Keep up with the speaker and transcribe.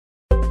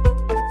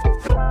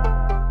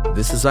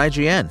This is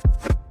IGN.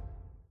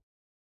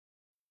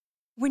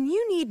 When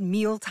you need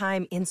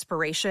mealtime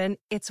inspiration,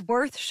 it's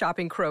worth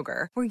shopping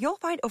Kroger, where you'll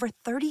find over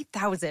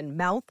 30,000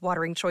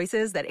 mouth-watering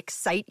choices that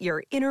excite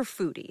your inner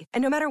foodie.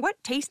 And no matter what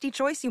tasty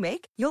choice you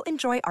make, you'll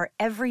enjoy our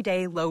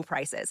everyday low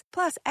prices,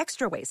 plus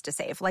extra ways to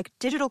save, like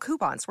digital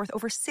coupons worth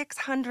over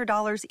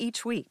 $600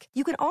 each week.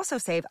 You can also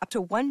save up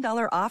to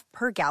 $1 off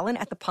per gallon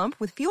at the pump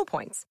with fuel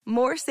points.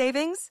 More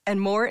savings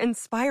and more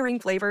inspiring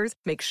flavors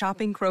make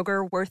shopping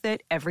Kroger worth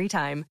it every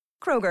time.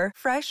 Kroger,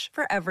 fresh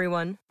for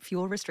everyone.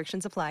 Fuel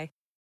restrictions apply.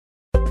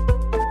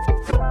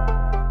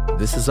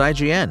 This is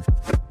IGN.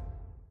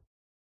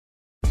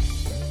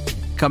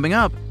 Coming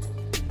up,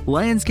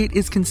 Lionsgate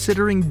is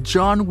considering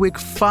John Wick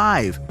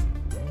 5.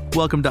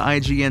 Welcome to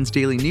IGN's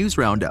Daily News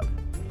Roundup.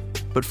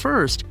 But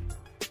first,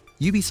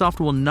 Ubisoft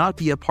will not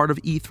be a part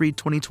of E3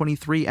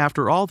 2023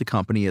 after all, the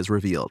company has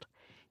revealed.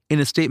 In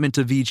a statement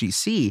to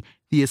VGC,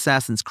 the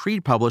Assassin's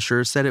Creed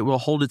publisher said it will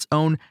hold its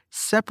own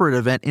separate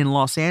event in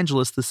Los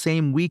Angeles the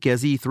same week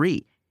as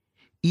E3.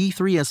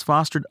 E3 has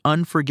fostered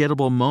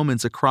unforgettable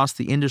moments across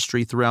the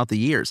industry throughout the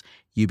years,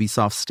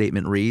 Ubisoft's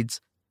statement reads.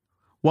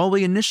 While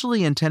we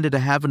initially intended to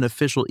have an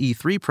official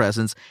E3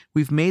 presence,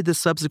 we've made the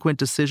subsequent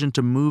decision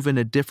to move in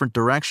a different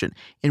direction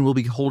and will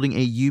be holding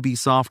a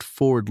Ubisoft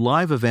Forward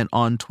Live event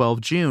on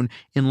 12 June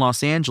in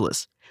Los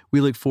Angeles. We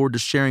look forward to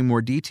sharing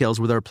more details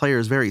with our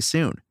players very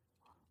soon.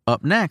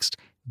 Up next,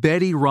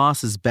 Betty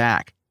Ross is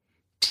back.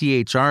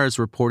 THR is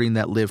reporting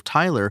that Liv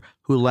Tyler,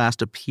 who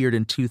last appeared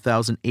in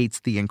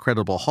 2008's The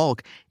Incredible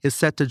Hulk, is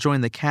set to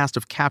join the cast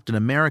of Captain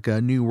America: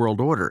 New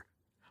World Order.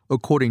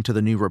 According to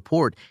the new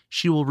report,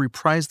 she will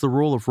reprise the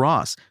role of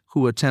Ross,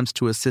 who attempts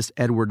to assist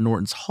Edward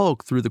Norton's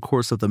Hulk through the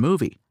course of the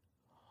movie.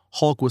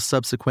 Hulk was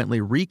subsequently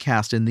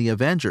recast in The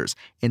Avengers,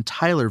 and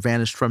Tyler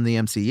vanished from the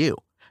MCU,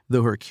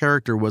 though her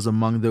character was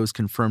among those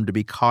confirmed to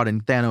be caught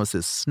in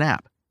Thanos'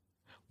 snap.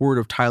 Word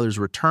of Tyler's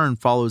return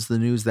follows the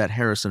news that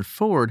Harrison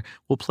Ford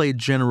will play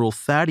General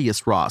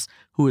Thaddeus Ross,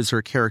 who is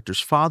her character's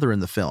father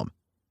in the film.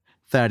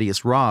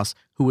 Thaddeus Ross,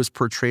 who was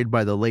portrayed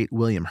by the late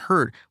William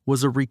Hurt,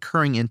 was a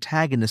recurring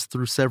antagonist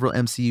through several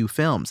MCU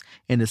films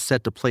and is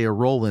set to play a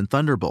role in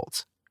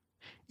Thunderbolts.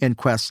 And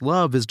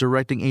Questlove is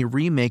directing a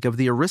remake of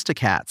The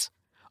Aristocats.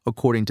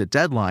 According to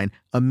Deadline,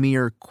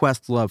 Amir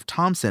Questlove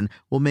Thompson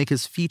will make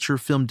his feature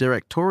film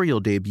directorial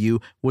debut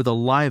with a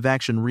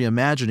live-action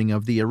reimagining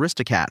of The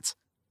Aristocats.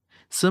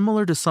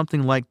 Similar to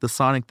something like the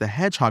Sonic the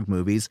Hedgehog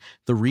movies,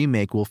 the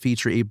remake will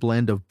feature a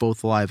blend of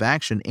both live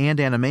action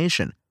and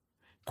animation.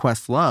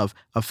 Questlove,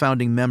 a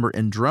founding member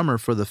and drummer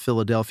for the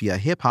Philadelphia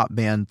hip-hop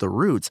band The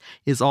Roots,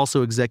 is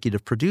also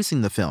executive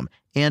producing the film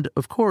and,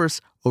 of course,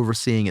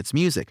 overseeing its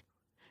music.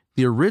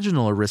 The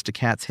original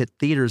Aristocats hit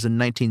theaters in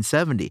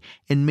 1970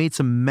 and made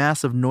some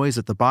massive noise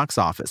at the box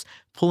office,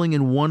 pulling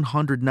in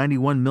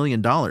 $191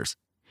 million.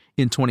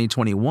 In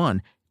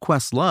 2021,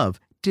 Questlove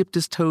dipped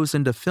his toes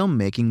into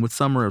filmmaking with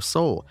Summer of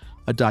Soul,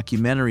 a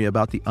documentary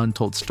about the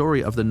untold story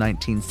of the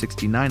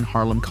 1969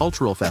 Harlem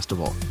Cultural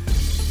Festival.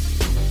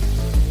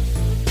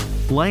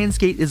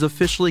 Lionsgate is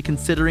officially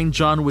considering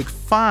John Wick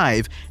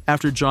 5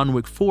 after John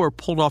Wick 4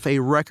 pulled off a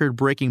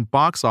record-breaking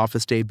box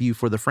office debut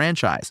for the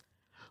franchise.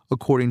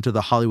 According to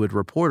The Hollywood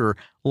Reporter,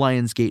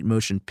 Lionsgate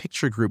Motion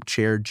Picture Group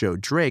Chair Joe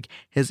Drake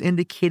has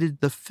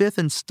indicated the fifth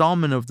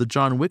installment of the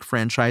John Wick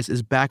franchise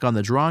is back on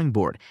the drawing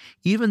board,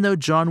 even though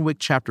John Wick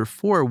Chapter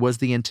 4 was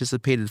the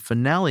anticipated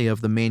finale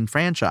of the main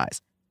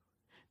franchise.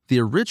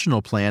 The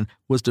original plan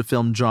was to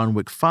film John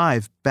Wick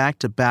 5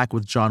 back-to-back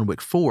with John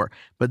Wick 4,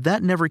 but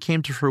that never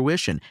came to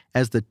fruition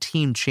as the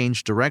team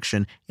changed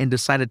direction and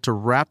decided to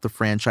wrap the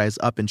franchise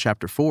up in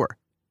Chapter 4.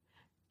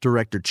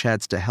 Director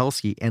Chad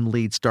Stahelski and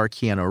lead star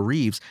Keanu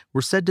Reeves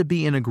were said to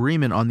be in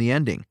agreement on the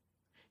ending.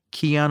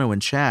 Keanu and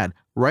Chad,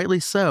 rightly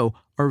so,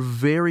 are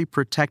very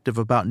protective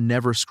about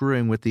never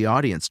screwing with the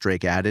audience,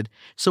 Drake added,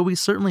 so we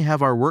certainly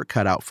have our work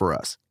cut out for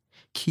us.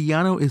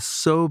 Keanu is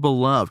so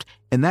beloved,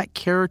 and that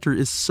character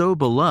is so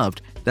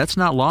beloved, that's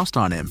not lost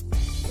on him.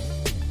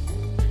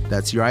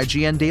 That's your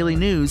IGN Daily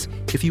News.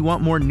 If you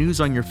want more news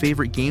on your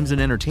favorite games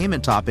and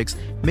entertainment topics,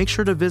 make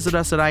sure to visit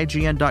us at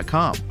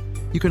IGN.com.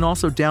 You can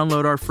also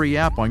download our free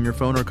app on your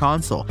phone or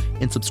console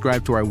and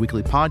subscribe to our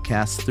weekly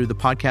podcasts through the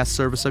podcast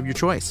service of your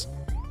choice.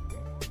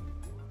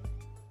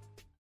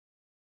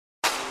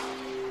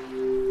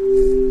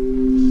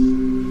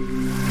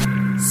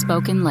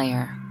 Spoken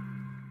Layer.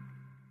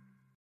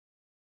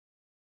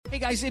 Hey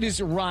guys, it is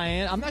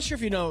Ryan. I'm not sure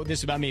if you know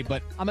this about me,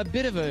 but I'm a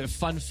bit of a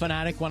fun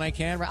fanatic when I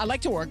can. I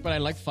like to work, but I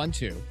like fun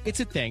too. It's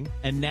a thing.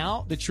 And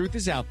now the truth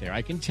is out there.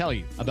 I can tell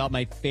you about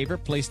my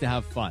favorite place to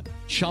have fun.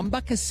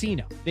 Chumba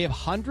Casino. They have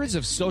hundreds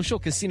of social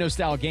casino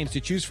style games to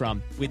choose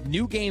from with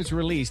new games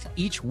released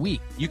each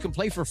week. You can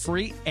play for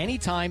free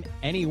anytime,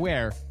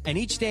 anywhere. And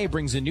each day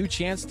brings a new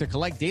chance to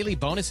collect daily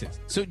bonuses.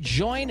 So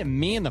join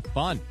me in the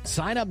fun.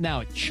 Sign up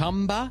now at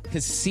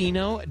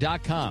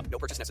ChumbaCasino.com. No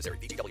purchase necessary.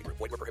 VGW Group.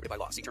 Void where prohibited by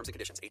law. See terms and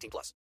conditions. 18+.